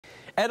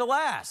At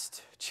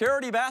last,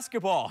 charity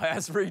basketball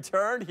has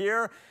returned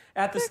here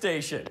at the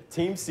station.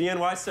 Team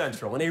CNY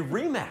Central in a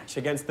rematch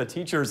against the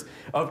teachers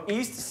of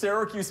East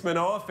Syracuse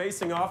Minoa,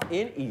 facing off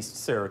in East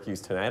Syracuse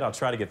tonight. I'll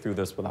try to get through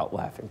this without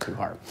laughing too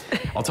hard.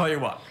 I'll tell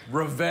you what,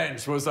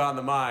 revenge was on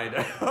the mind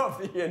of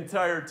the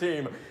entire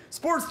team.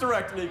 Sports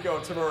Director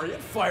Nico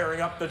firing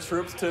up the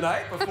troops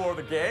tonight before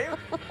the game.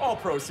 All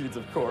proceeds,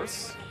 of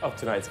course, of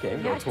tonight's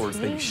game go towards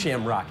the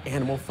Shamrock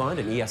Animal Fund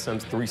and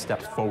ESM's 3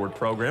 Steps Forward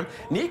program.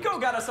 Nico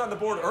got us on the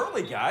board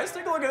early, guys.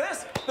 Take a look at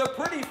this. The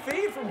pretty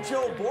feed from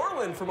Joe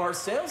Borland from our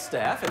sales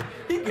staff, and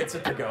he gets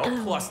it to go,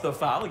 plus the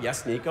foul.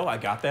 Yes, Nico, I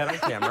got that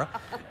on camera.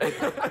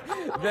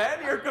 Then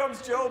here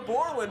comes Joe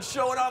Borland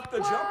showing off the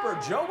jumper.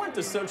 Joe went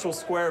to Central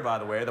Square, by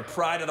the way, the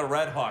pride of the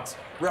Red Hawks,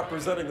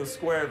 representing the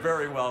square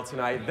very well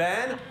tonight.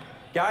 Then,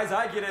 guys,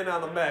 I get in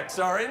on the mix.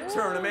 Our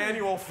intern,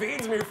 Emmanuel,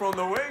 feeds me from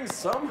the wings.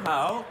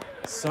 Somehow,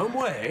 some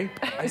way,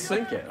 I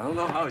sink it. I don't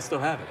know how I still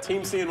have it.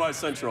 Team CNY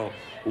Central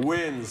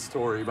wins,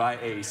 Tori, by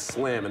a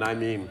slim, and I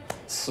mean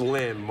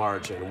slim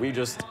margin. We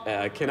just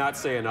cannot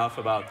say enough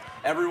about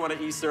everyone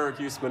at East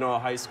Syracuse Minoa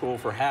High School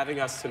for having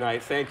us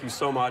tonight. Thank you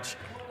so much.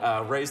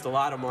 Raised a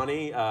lot of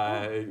money.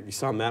 You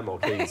saw Matt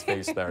Mulcahy's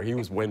face there. He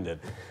was winded.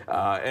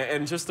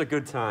 And just a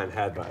good time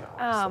had by all.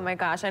 Oh, my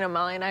gosh. I know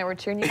Molly and I were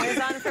cheering you guys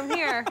on from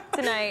here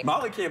tonight.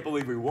 Molly can't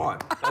believe we won.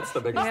 That's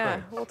the biggest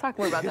thing. We'll talk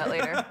more about that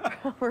later.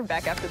 We're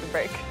back after the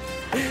break.